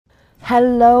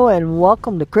Hello and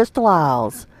welcome to Crystal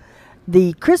Isles.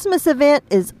 The Christmas event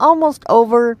is almost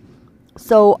over,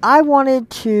 so I wanted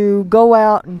to go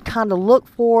out and kind of look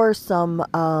for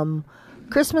some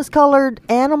Christmas colored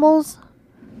animals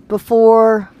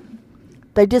before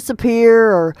they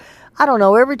disappear, or I don't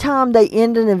know, every time they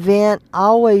end an event I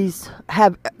always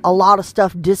have a lot of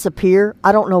stuff disappear.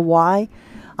 I don't know why.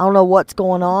 I don't know what's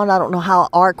going on. I don't know how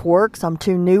ARK works. I'm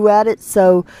too new at it.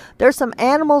 So there's some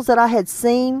animals that I had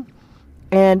seen,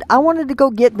 and I wanted to go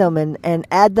get them and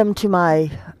add them to my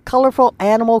colorful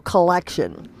animal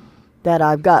collection that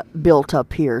I've got built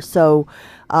up here. So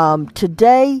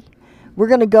today we're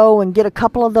going to go and get a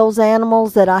couple of those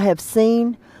animals that I have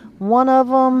seen. One of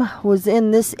them was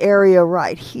in this area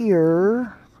right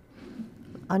here.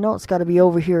 I know it's got to be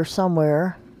over here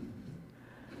somewhere.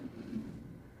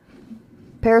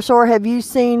 Parasaur, have you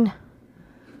seen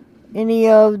any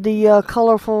of the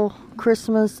colorful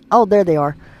Christmas? Oh, there they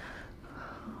are.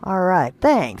 All right,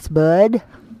 thanks, bud.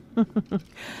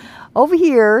 Over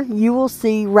here, you will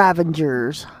see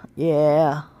Ravengers.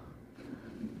 Yeah.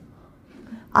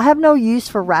 I have no use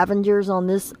for Ravengers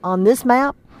on this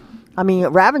map. I mean,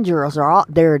 Ravengers are all,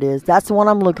 there it is. That's the one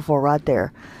I'm looking for right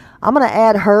there. I'm going to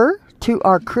add her to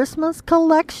our Christmas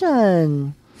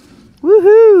collection.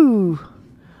 Woohoo!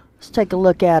 Let's take a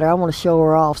look at her. I want to show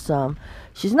her off some.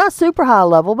 She's not super high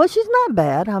level, but she's not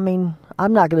bad. I mean,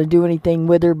 I'm not going to do anything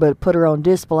with her but put her on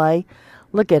display.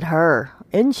 Look at her.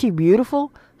 Isn't she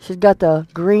beautiful? She's got the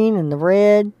green and the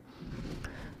red.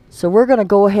 So we're going to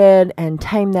go ahead and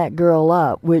tame that girl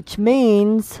up, which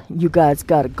means you guys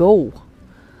got to go.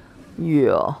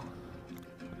 Yeah.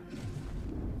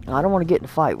 I don't want to get in a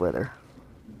fight with her.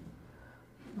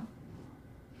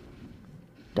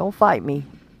 Don't fight me.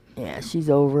 Yeah, she's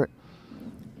over it.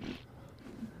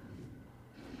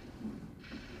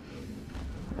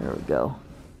 There we go.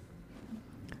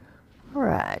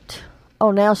 Alright.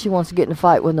 Oh, now she wants to get in a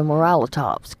fight with the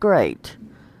Moralitops. Great.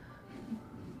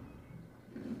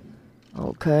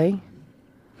 Okay.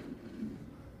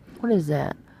 What is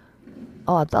that?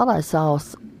 Oh, I thought I saw...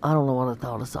 I don't know what I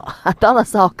thought I saw. I thought I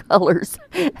saw colors.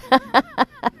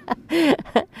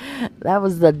 That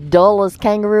was the dullest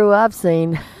kangaroo I've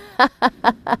seen.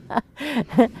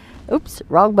 Oops,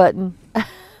 wrong button.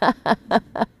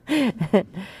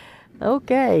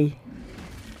 Okay.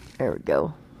 There we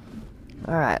go.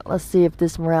 Alright, let's see if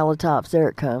this Moralitops, there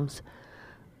it comes.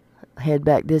 Head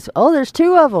back this. Oh, there's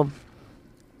two of them.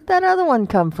 Where'd that other one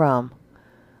come from?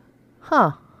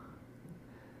 Huh.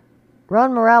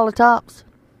 Run, Moralitops.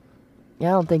 Yeah,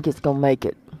 I don't think it's going to make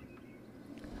it.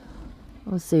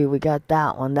 Let's see, we got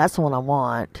that one. That's the one I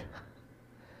want.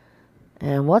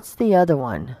 And what's the other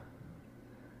one?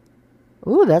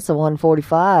 Ooh, that's a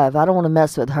 145. I don't want to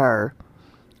mess with her.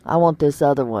 I want this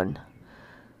other one.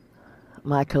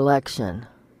 My collection.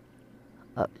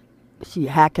 She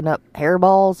hacking up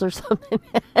hairballs or something?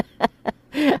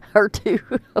 Her too.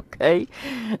 Okay.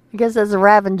 I guess that's a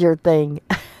Ravenger thing.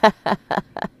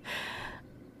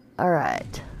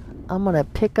 Alright. I'm going to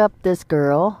pick up this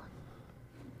girl.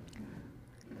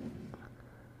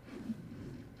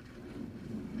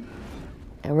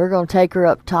 And we're going to take her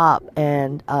up top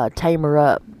and tame her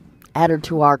up. Add her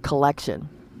to our collection.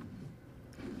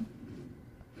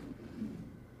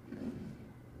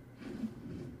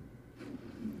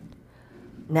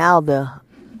 Now the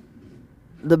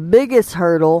biggest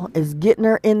hurdle is getting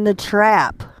her in the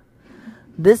trap.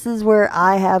 This is where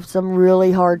I have some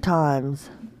really hard times,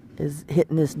 is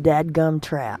hitting this dadgum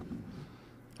trap.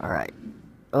 Alright.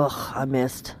 Ugh, I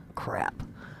missed. Crap.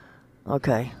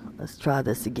 Okay, let's try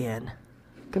this again.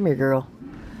 Come here, girl.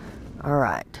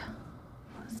 Alright.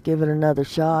 Let's give it another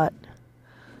shot.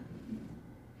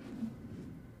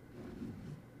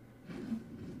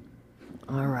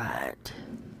 Alright.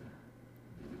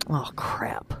 Oh,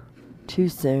 crap. Too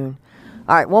soon.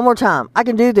 Alright, one more time. I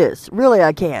can do this. Really,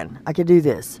 I can. I can do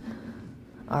this.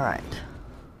 Alright.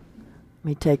 Let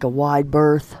me take a wide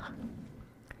berth.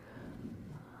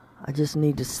 I just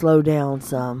need to slow down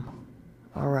some.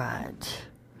 Alright.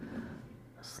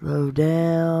 Slow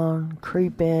down,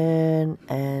 creep in,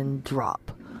 and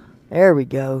drop. There we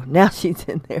go. Now she's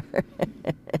in there.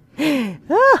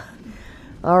 Ah.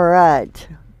 Alright.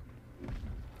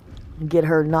 Get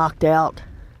her knocked out.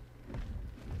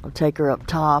 I'll take her up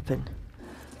top and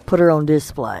put her on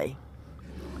display.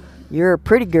 You're a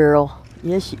pretty girl.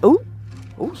 Yes, she... Oh,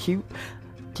 shoot.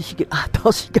 Did she get... I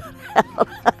thought she got out.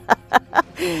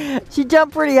 She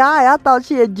jumped pretty high. I thought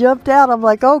she had jumped out. I'm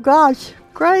like, oh gosh,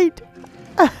 great.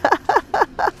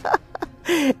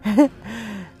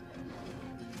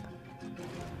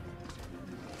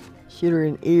 Shoot her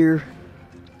in ear.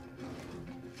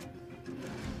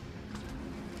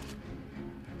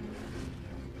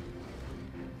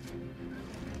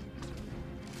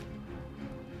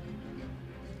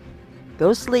 Go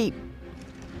to sleep.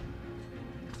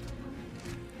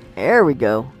 There we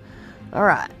go.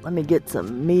 Alright, let me get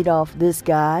some meat off this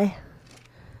guy.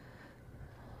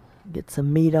 Get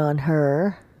some meat on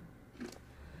her.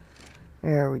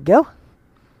 There we go.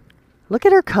 Look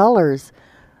at her colors.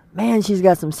 Man, she's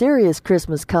got some serious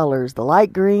Christmas colors. The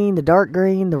light green, the dark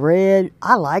green, the red.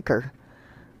 I like her.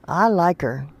 I like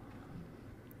her.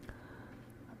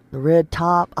 The red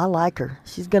top, I like her.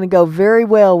 She's going to go very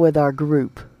well with our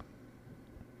group.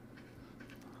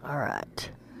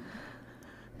 Alright.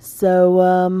 So,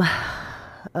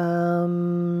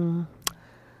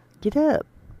 get up.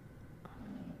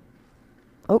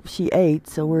 Oh, she ate,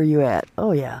 so where are you at?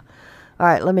 Oh, yeah. All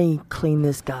right, let me clean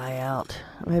this guy out.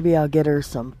 Maybe I'll get her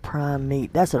some prime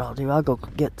meat. That's what I'll do. I'll go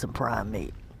get some prime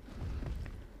meat.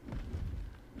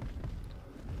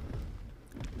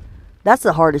 That's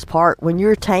the hardest part. When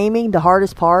you're taming, the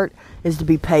hardest part is to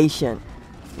be patient.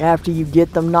 After you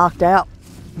get them knocked out,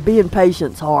 being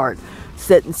patient's hard.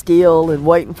 Sitting still and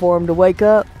waiting for them to wake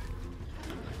up,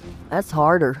 that's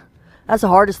harder. That's the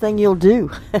hardest thing you'll do.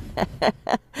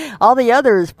 All the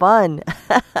other is fun.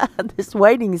 This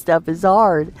waiting stuff is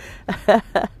hard.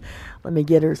 Let me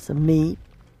get her some meat.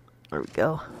 There we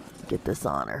go. Get this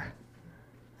on her.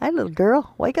 Hey, little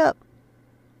girl, wake up.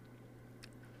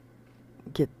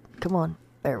 Come on.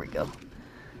 There we go.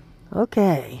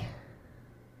 Okay.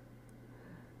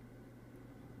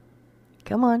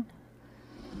 Come on.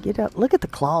 Get up. Look at the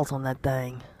claws on that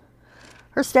thing.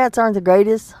 Her stats aren't the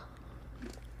greatest.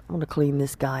 I'm going to clean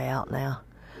this guy out now.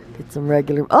 Get some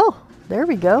regular... Oh, there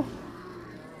we go.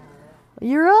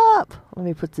 You're up. Let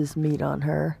me put this meat on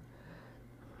her.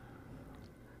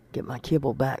 Get my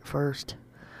kibble back first.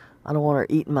 I don't want her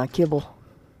eating my kibble.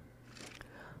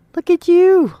 Look at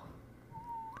you.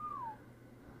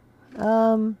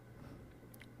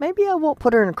 Maybe I won't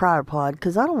put her in a cryopod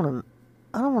because I don't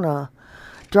want to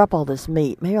drop all this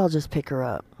meat. Maybe I'll just pick her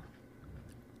up.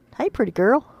 Hey, pretty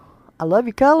girl. I love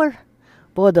your color.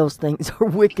 Boy, those things are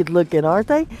wicked looking, aren't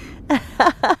they?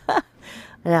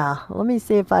 Now, let me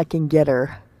see if I can get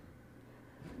her.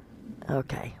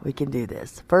 Okay, we can do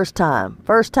this. First time.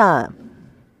 First time.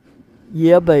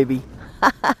 Yeah, baby.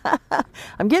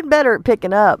 I'm getting better at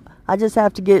picking up. I just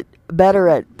have to get better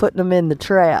at putting them in the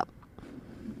trap.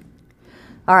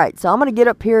 All right, so I'm going to get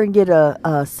up here and get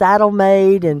a saddle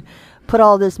made and put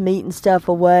all this meat and stuff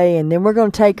away, and then we're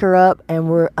going to take her up,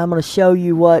 and I'm going to show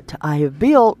you what I have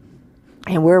built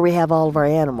and where we have all of our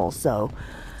animals. So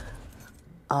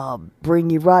I'll bring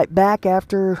you right back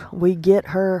after we get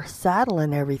her saddle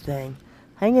and everything.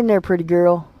 Hang in there, pretty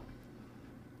girl.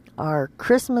 Our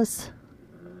Christmas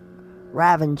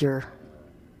Ravenger.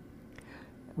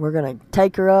 We're going to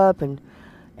take her up and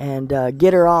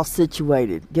get her all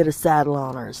situated. Get a saddle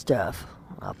on her and stuff.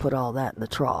 I'll put all that in the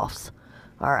troughs.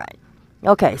 All right.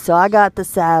 Okay, so I got the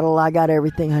saddle. I got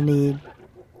everything I need.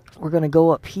 We're going to go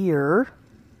up here.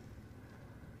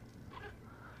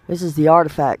 This is the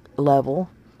artifact level.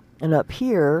 And up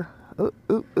here,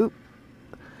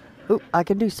 I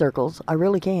can do circles. I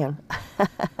really can.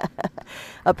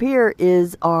 Up here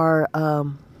is our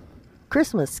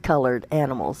Christmas colored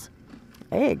animals.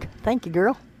 Egg. Thank you,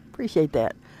 girl. Appreciate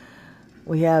that.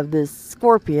 We have this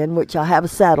scorpion, which I have a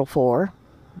saddle for.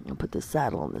 I'll put this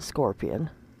saddle on the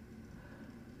scorpion.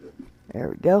 There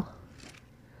we go.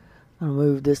 I'm going to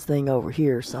move this thing over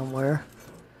here somewhere.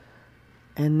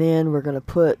 And then we're going to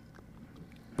put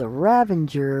the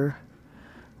Ravenger,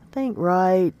 I think,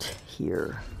 right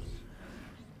here.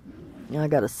 Now I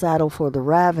got a saddle for the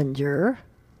Ravenger.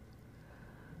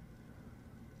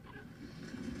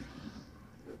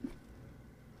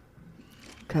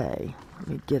 Okay, let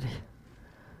me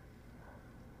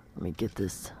get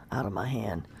this out of my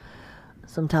hand.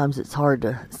 Sometimes it's hard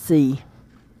to see.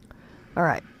 All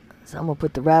right, so I'm going to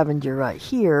put the Ravenger right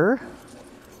here.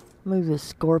 Move the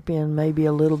scorpion maybe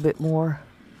a little bit more.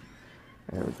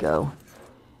 There we go.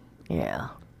 Yeah.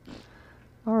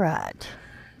 All right.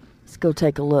 Let's go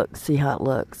take a look, see how it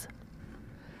looks.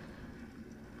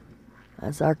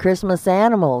 That's our Christmas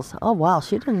animals. Oh, wow,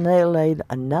 she done laid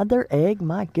another egg.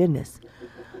 My goodness.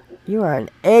 You are an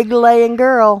egg-laying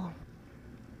girl.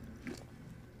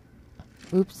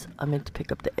 Oops, I meant to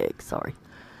pick up the egg. Sorry.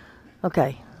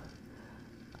 Okay.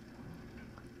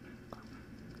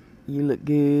 You look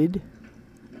good.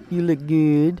 You look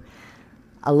good.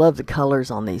 I love the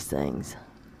colors on these things.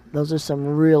 Those are some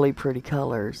really pretty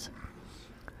colors.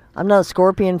 I'm not a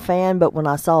scorpion fan, but when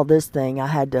I saw this thing, I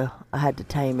had to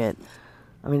tame it.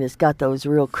 I mean, it's got those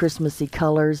real Christmassy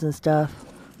colors and stuff.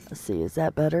 Let's see, is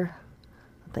that better?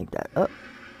 I think that, oh.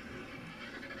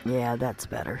 Yeah, that's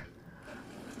better.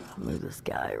 I'll move this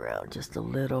guy around just a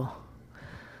little.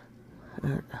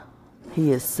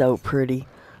 He is so pretty.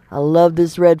 I love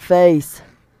this red face.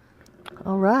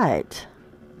 All right.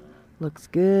 Looks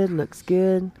good, looks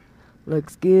good,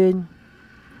 looks good.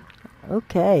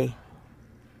 Okay.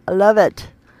 I love it.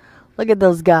 Look at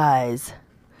those guys.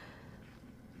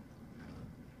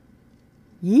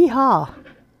 Yeehaw.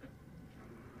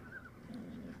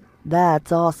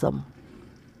 That's awesome.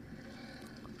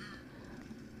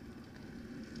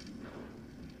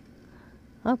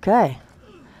 Okay.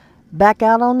 Back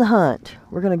out on the hunt.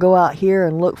 We're going to go out here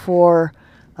and look for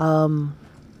some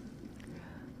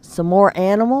more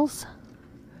animals.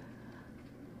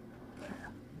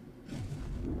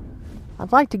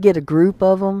 I'd like to get a group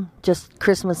of them, just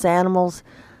Christmas animals.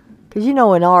 Because you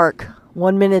know in ARK,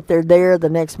 one minute they're there, the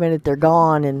next minute they're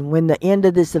gone. And when the end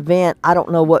of this event, I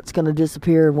don't know what's going to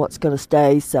disappear and what's going to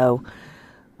stay. So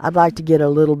I'd like to get a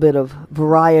little bit of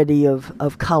variety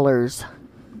of colors.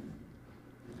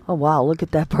 Oh, wow, look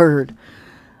at that bird.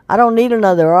 I don't need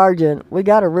another Argent. We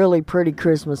got a really pretty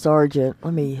Christmas Argent.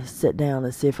 Let me sit down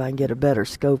and see if I can get a better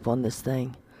scope on this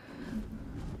thing.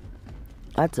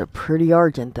 That's a pretty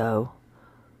Argent, though.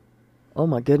 Oh,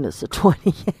 my goodness, a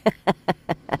 20.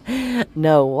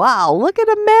 No, wow, look at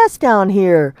a mess down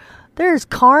here. There's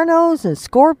Carnos and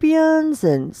Scorpions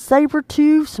and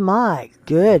Saber-tooths. My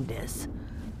goodness.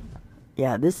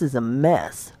 Yeah, this is a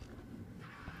mess.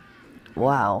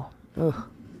 Wow. Ugh.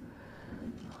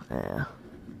 Yeah.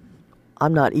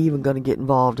 I'm not even going to get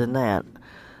involved in that.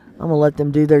 I'm going to let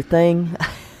them do their thing.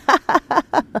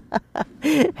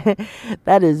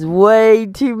 That is way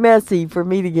too messy for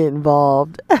me to get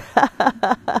involved.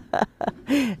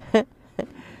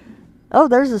 Oh,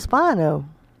 there's a Spino.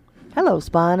 Hello,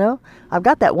 Spino. I've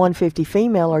got that 150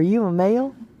 female. Are you a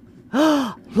male?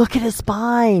 Look at his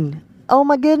spine. Oh,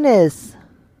 my goodness.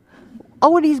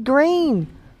 Oh, and he's green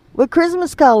with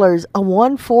Christmas colors. A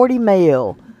 140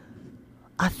 male.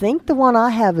 I think the one I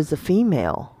have is a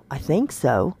female. I think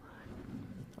so.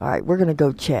 All right, we're going to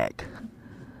go check.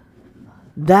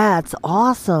 That's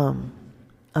awesome.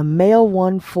 A male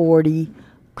 140,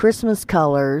 Christmas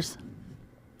colors.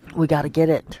 We got to get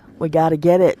it. We got to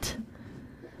get it.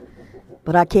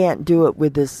 But I can't do it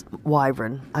with this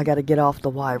wyvern. I got to get off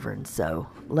the wyvern. So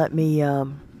let me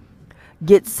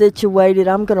get situated.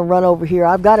 I'm going to run over here.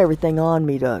 I've got everything on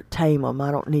me to tame them. I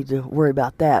don't need to worry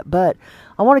about that. But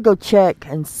I want to go check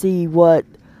and see what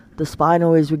the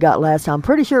Spino is we got last time. I'm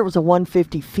pretty sure it was a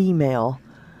 150 female.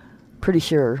 Pretty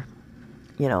sure,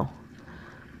 you know.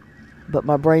 But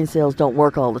my brain cells don't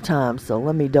work all the time, so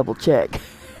let me double check.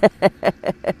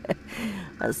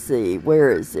 Let's see.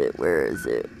 Where is it? Where is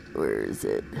it? Where is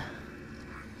it?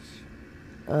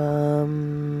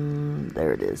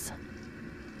 There it is.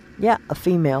 Yeah, a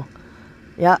female.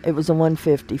 Yeah, it was a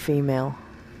 150 female.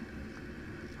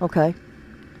 Okay.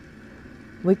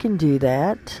 We can do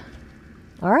that.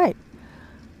 All right.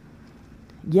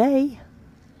 Yay.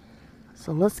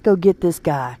 So let's go get this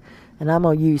guy. And I'm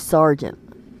going to use Sergeant.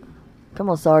 Come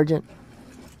on, Sergeant.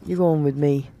 You're going with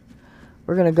me.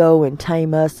 We're going to go and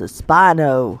tame us a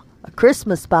Spino. A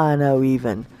Christmas Spino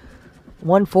even.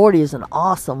 140 is an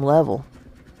awesome level.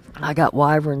 I got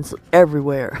wyverns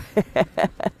everywhere.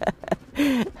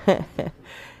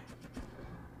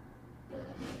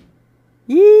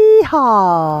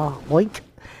 Yeehaw! Boink.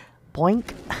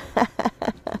 Boink.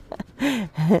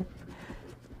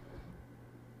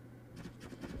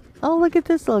 Oh, look at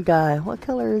this little guy. What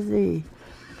color is he?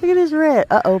 Look at his red.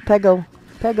 Uh-oh, Pego.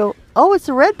 Pego. Oh, it's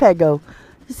a red Pego.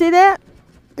 You see that?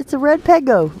 It's a red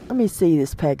Pego. Let me see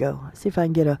this Pego. See if I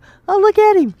can get a... Oh, look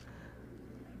at him.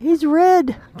 He's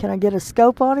red. Can I get a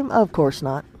scope on him? Oh, of course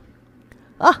not.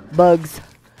 Ah, bugs.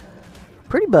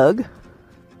 Pretty bug.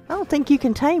 I don't think you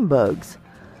can tame bugs.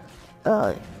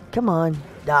 Come on.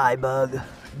 Die, bug.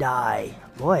 Die.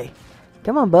 Boy.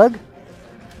 Come on, bug.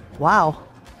 Wow.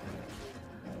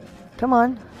 Come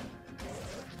on.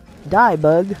 Die,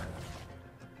 bug.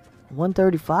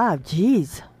 135.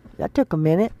 Jeez. That took a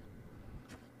minute.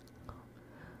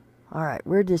 Alright,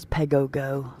 where'd this Pego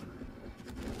go?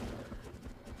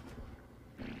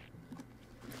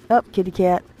 Up, kitty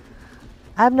cat.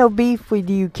 I have no beef with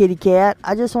you, kitty cat.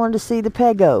 I just wanted to see the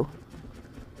Pego.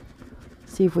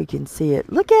 See if we can see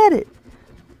it. Look at it.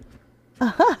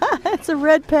 It's a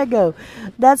red Pego.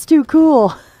 That's too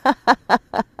cool.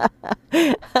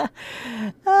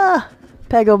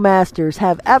 Pego masters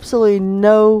have absolutely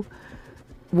no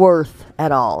worth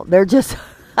at all. They're just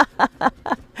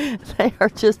they are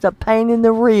just a pain in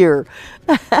the rear.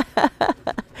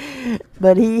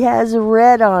 But he has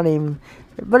red on him.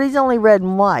 But he's only red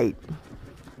and white.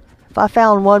 If I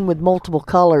found one with multiple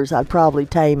colors, I'd probably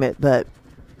tame it. But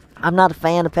I'm not a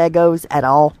fan of Pegos at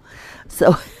all.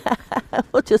 So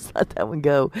we'll just let that one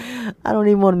go. I don't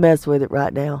even want to mess with it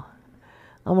right now.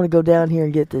 I'm going to go down here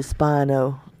and get this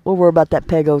Spino. We'll worry about that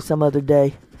Pego some other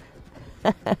day.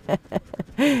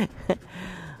 Let's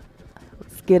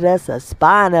get us a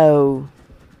Spino.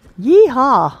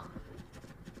 Yeehaw.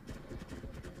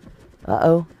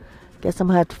 Uh-oh. Guess I'm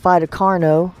going to have to fight a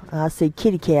Carno. I see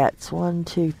kitty cats. 1,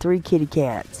 2, 3 kitty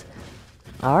cats.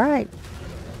 All right.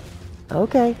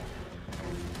 Okay.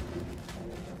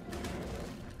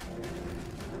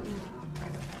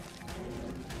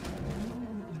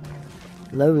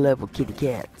 Low-level kitty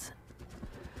cats.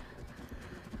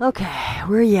 Okay,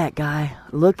 where you at, guy?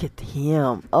 Look at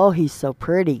him. Oh, he's so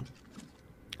pretty.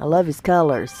 I love his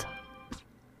colors.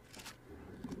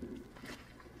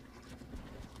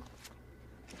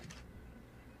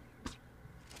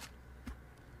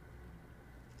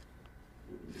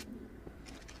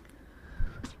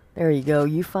 There you go.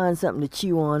 You find something to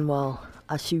chew on while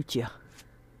I shoot you.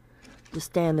 Just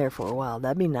stand there for a while.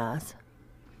 That'd be nice.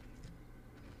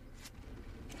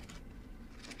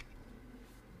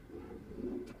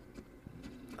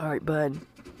 All right, bud.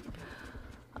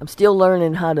 I'm still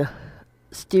learning how to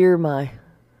steer my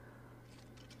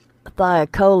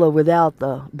Thycola without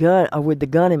the gun, or with the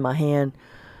gun in my hand.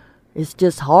 It's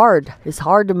just hard. It's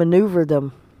hard to maneuver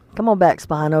them. Come on back,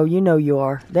 Spino. You know you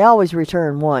are. They always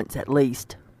return once, at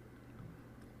least.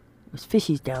 There's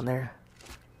fishies down there.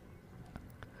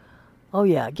 Oh,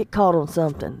 yeah. Get caught on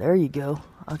something. There you go.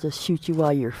 I'll just shoot you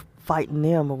while you're fighting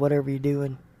them or whatever you're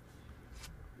doing.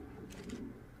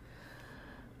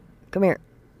 Come here.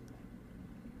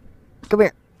 Come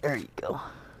here. There you go.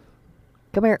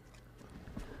 Come here.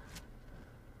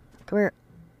 Come here.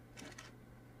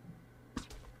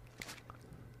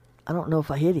 I don't know if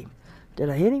I hit him. Did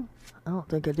I hit him? I don't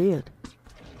think I did.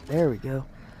 There we go.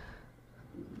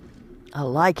 I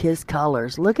like his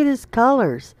colors. Look at his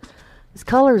colors. His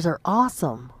colors are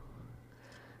awesome.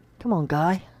 Come on,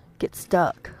 guy. Get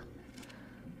stuck.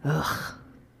 Ugh.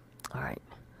 All right.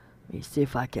 Let me see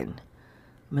if I can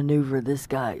maneuver this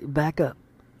guy. Back up.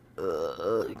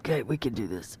 Okay, we can do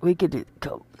this. We can do.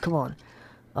 Come on.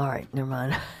 All right, never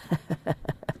mind.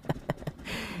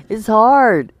 It's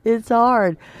hard. It's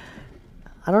hard.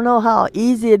 I don't know how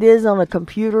easy it is on a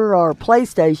computer or a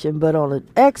PlayStation, but on an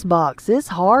Xbox, it's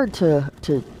hard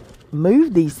to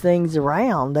move these things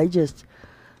around.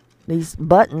 These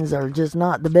buttons are just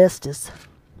not the bestest.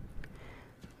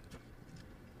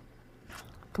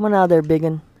 Come on out of there,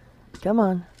 biggin. Come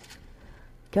on.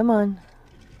 Come on.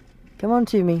 Come on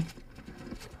to me.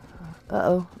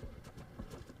 Uh-oh.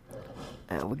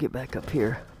 We'll get back up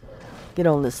here. Get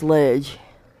on this ledge.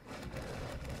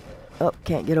 Oh,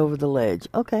 can't get over the ledge.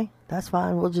 Okay, that's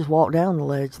fine. We'll just walk down the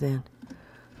ledge then.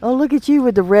 Oh, look at you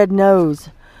with the red nose.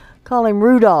 Call him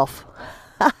Rudolph.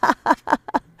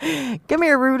 Come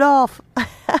here, Rudolph.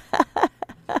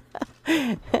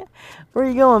 Where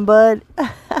you going, bud?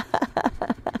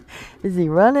 Is he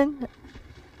running?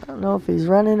 I don't know if he's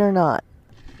running or not.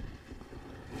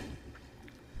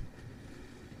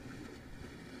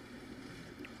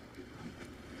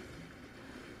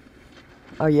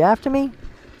 Are you after me?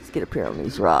 Let's get up here on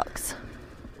these rocks.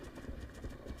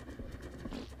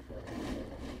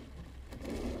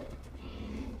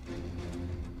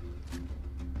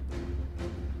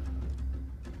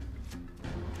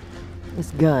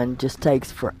 This gun just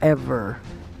takes forever.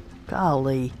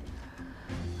 Golly.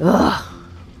 Ugh.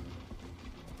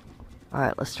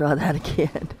 Alright, let's try that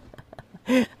again.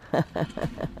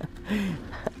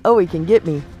 Oh, he can get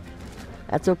me.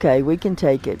 That's okay. We can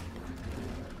take it.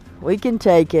 We can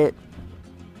take it.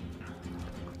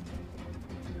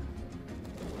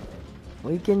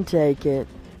 We can take it.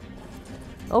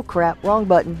 Oh, crap. Wrong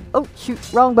button. Oh,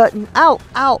 shoot. Wrong button. Ow.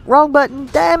 Ow. Wrong button.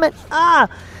 Damn it. Ah.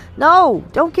 No.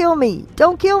 Don't kill me.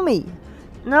 Don't kill me.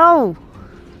 No.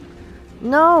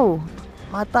 No.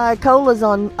 My Thycola's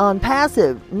on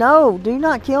passive. No. Do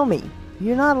not kill me.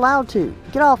 You're not allowed to.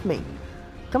 Get off me.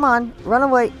 Come on. Run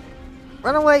away.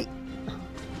 Run away.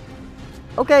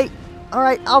 Okay. All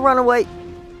right. I'll run away.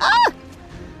 Ah.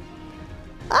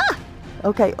 Ah.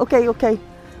 Okay. Okay. Okay.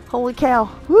 Holy cow.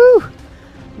 Woo.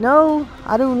 No.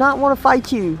 I do not want to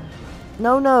fight you.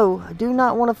 No, no. I do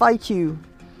not want to fight you.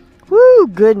 Woo.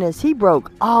 Goodness. He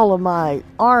broke all of my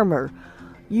armor.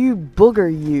 You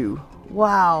booger, you.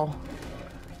 Wow.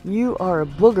 You are a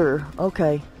booger.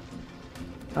 Okay.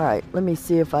 All right. Let me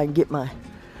see if I can get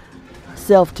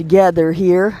myself together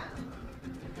here.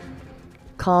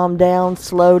 Calm down.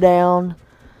 Slow down.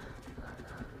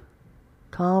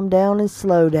 Calm down and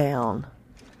slow down.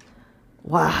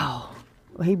 Wow.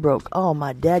 Well, he broke all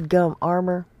my dadgum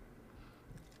armor.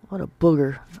 What a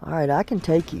booger. Alright, I can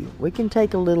take you. We can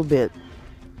take a little bit.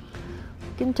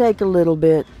 We can take a little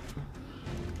bit.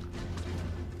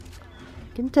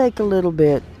 Can take a little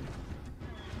bit.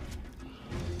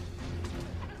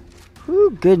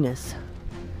 Whew, goodness.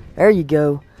 There you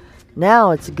go.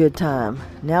 Now it's a good time.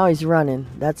 Now he's running.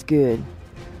 That's good.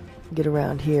 Get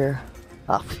around here.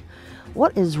 Oh,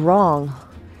 what is wrong?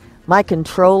 My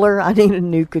controller? I need a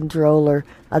new controller.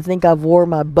 I think I've wore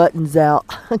my buttons out.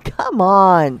 Come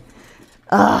on.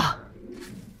 I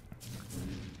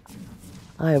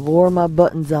have wore my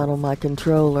buttons out on my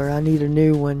controller. I need a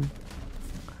new one.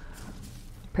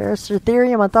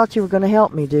 Parasitherium, I thought you were going to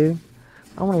help me, dude.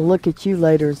 I want to look at you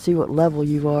later and see what level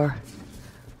you are.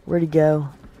 Where'd he go?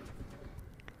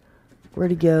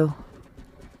 Where'd he go?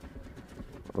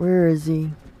 Where is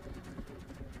he?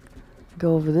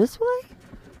 Go over this way?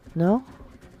 No?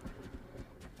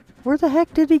 Where the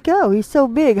heck did he go? He's so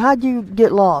big. How'd you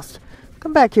get lost?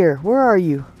 Come back here. Where are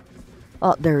you?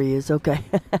 Oh, there he is. Okay.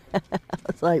 I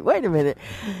was like, wait a minute.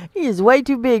 He is way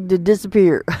too big to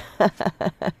disappear.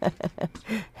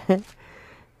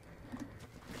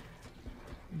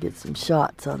 Get some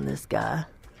shots on this guy.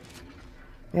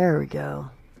 There we go.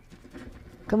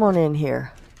 Come on in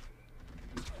here.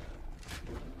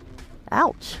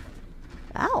 Ouch.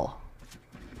 Ow.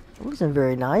 That wasn't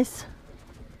very nice.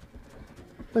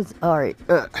 Alright.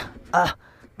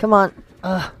 Come on.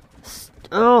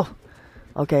 Oh.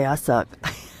 Okay, I suck.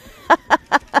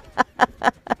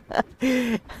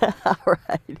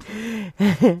 Alright.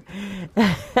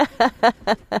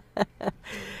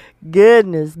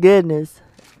 Goodness.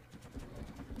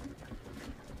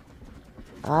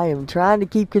 I am trying to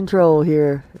keep control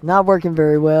here. Not working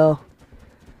very well.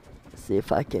 Let's see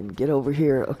if I can get over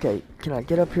here. Okay, can I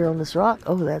get up here on this rock?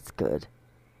 Oh, that's good.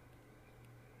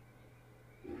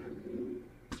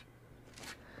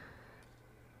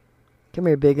 Come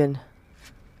here, biggin.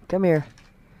 Come here.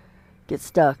 Get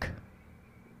stuck.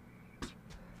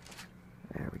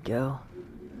 There we go.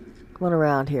 Come on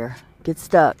around here. Get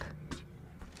stuck.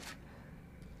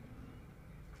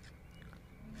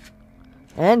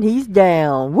 And he's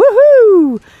down.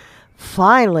 Woohoo!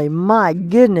 Finally, my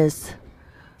goodness.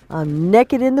 I'm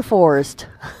naked in the forest.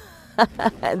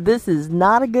 This is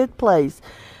not a good place.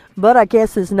 But I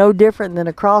guess it's no different than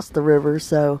across the river,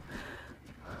 so...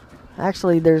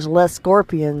 Actually, there's less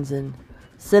scorpions and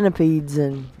centipedes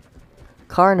and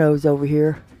carnos over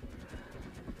here.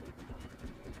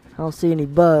 I don't see any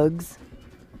bugs.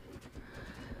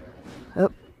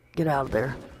 Oh, get out of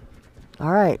there.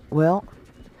 Alright, well...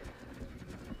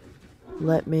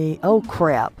 Let me... Oh,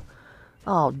 crap.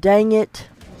 Oh, dang it.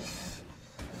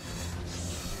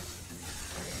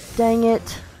 Dang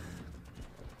it.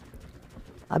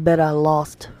 I bet I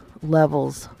lost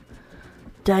levels.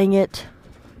 Dang it.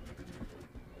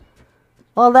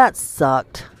 Well, that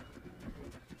sucked.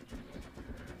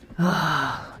 Do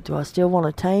I still want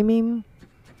to tame him?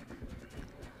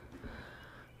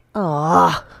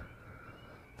 Ah.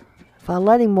 If I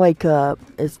let him wake up,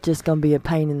 it's just going to be a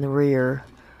pain in the rear.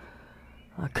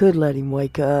 I could let him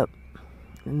wake up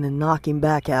and then knock him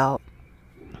back out.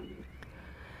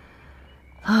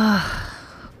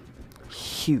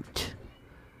 Shoot.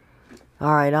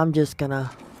 Alright, I'm gonna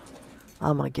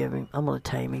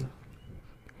tame him.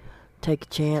 Take a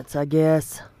chance, I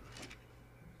guess.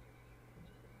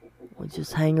 We'll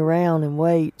just hang around and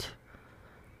wait.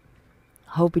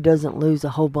 Hope he doesn't lose a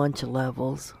whole bunch of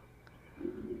levels.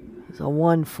 It's a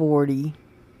 140.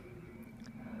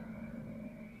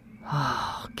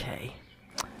 Okay.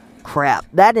 Crap.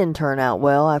 That didn't turn out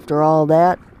well after all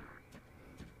that.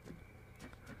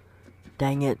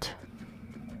 Dang it.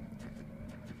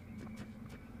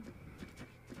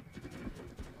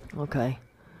 Okay.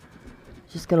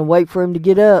 Just gonna wait for him to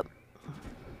get up.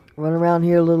 Run around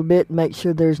here a little bit and make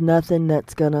sure there's nothing else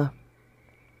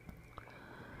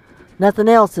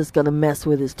that's gonna mess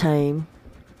with his tame.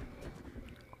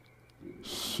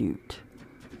 Shoot.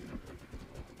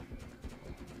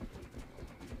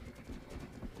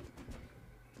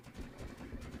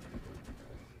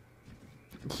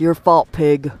 It's your fault,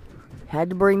 pig. Had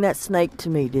to bring that snake to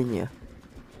me, didn't you?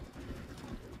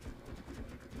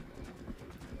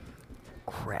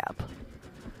 Crap.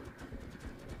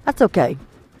 That's okay.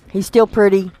 He's still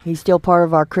pretty. He's still part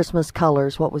of our Christmas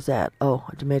colors. What was that? Oh,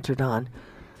 a Dimetrodon.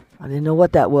 I didn't know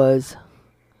what that was.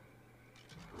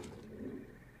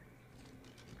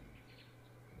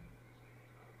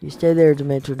 You stay there,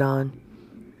 Dimetrodon.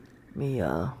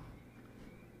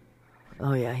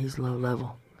 Oh yeah, he's low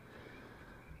level.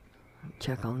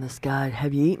 Check on this guy.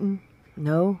 Have you eaten?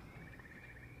 No?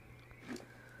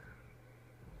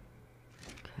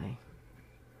 Okay.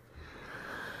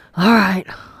 All right.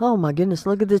 Oh my goodness,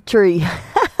 look at this tree.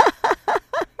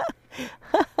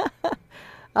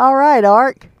 All right,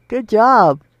 ARK. Good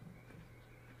job.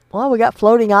 Well, we got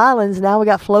floating islands. Now we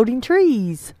got floating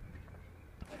trees.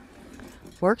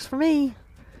 Works for me.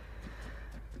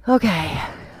 Okay.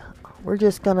 We're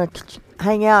just going to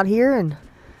hang out here and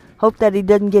hope that he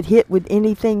doesn't get hit with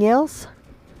anything else.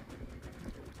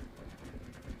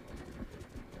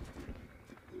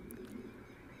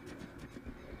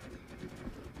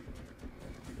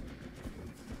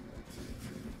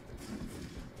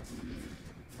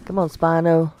 Come on,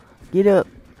 Spino. Get up.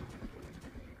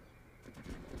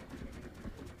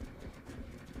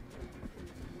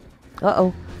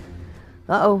 Uh-oh.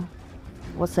 Uh-oh.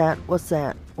 What's that? What's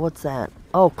that? What's that?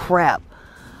 Oh, crap.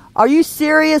 Are you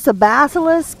serious? A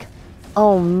basilisk?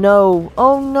 Oh, no.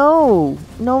 Oh, no.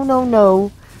 No, no, no.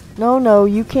 No, no.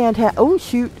 You can't have... Oh,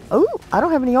 shoot. Oh, I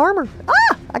don't have any armor.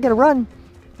 Ah! I gotta run.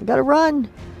 I gotta run.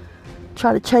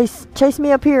 Try to chase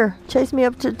me up here. Chase me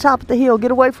up to the top of the hill.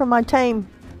 Get away from my tame.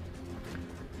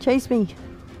 Chase me.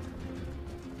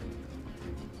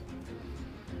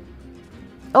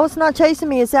 Oh, it's not chasing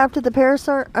me. It's after the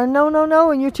parasite. No, no, no.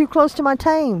 And you're too close to my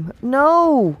tame.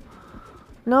 No.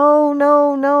 No,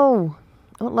 no, no.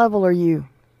 What level are you?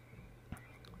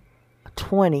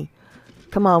 20.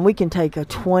 Come on, we can take a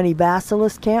 20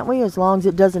 basilisk, can't we? As long as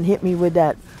it doesn't hit me with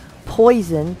that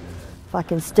poison. If I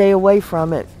can stay away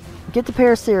from it. Get the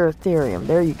Paraceratherium.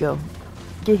 There you go.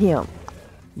 Get him.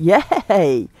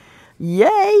 Yay.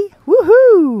 Yay.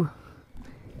 Woohoo.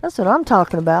 That's what I'm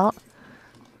talking about.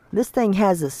 This thing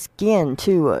has a skin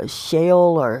too, a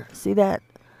shell, or see that?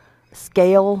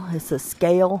 Scale. It's a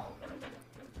scale.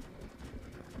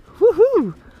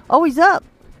 Woohoo! Oh, he's up.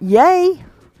 Yay!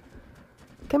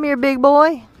 Come here, big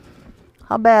boy.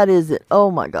 How bad is it? Oh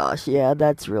my gosh, yeah,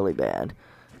 that's really bad.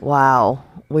 Wow,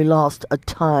 we lost a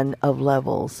ton of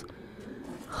levels.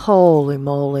 Holy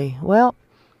moly. Well,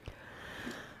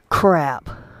 crap.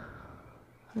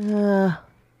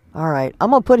 Alright,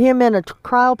 I'm going to put him in a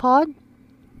cryopod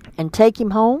and take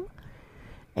him home.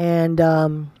 And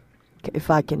if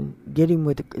I can get him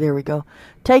with there we go.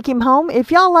 Take him home.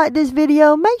 If y'all like this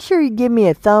video, make sure you give me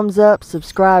a thumbs up,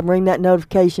 subscribe, ring that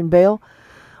notification bell.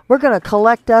 We're going to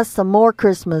collect us some more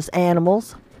Christmas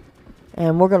animals.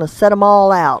 And we're going to set them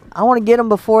all out. I want to get them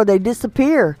before they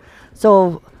disappear.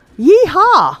 So,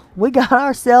 yeehaw! We got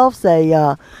ourselves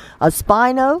a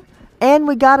Spino. And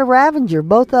we got a Ravenger.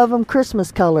 Both of them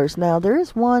Christmas colors. Now, there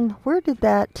is one. Where did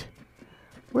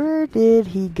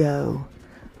he go?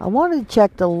 I wanted to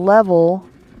check the level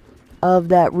of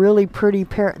that really pretty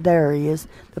there he is.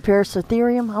 The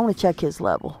Paraceratherium. I want to check his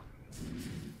level.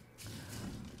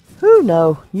 Who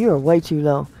no, you are way too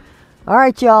low.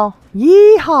 Alright, y'all.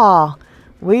 Yeehaw!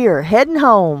 We are heading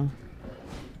home.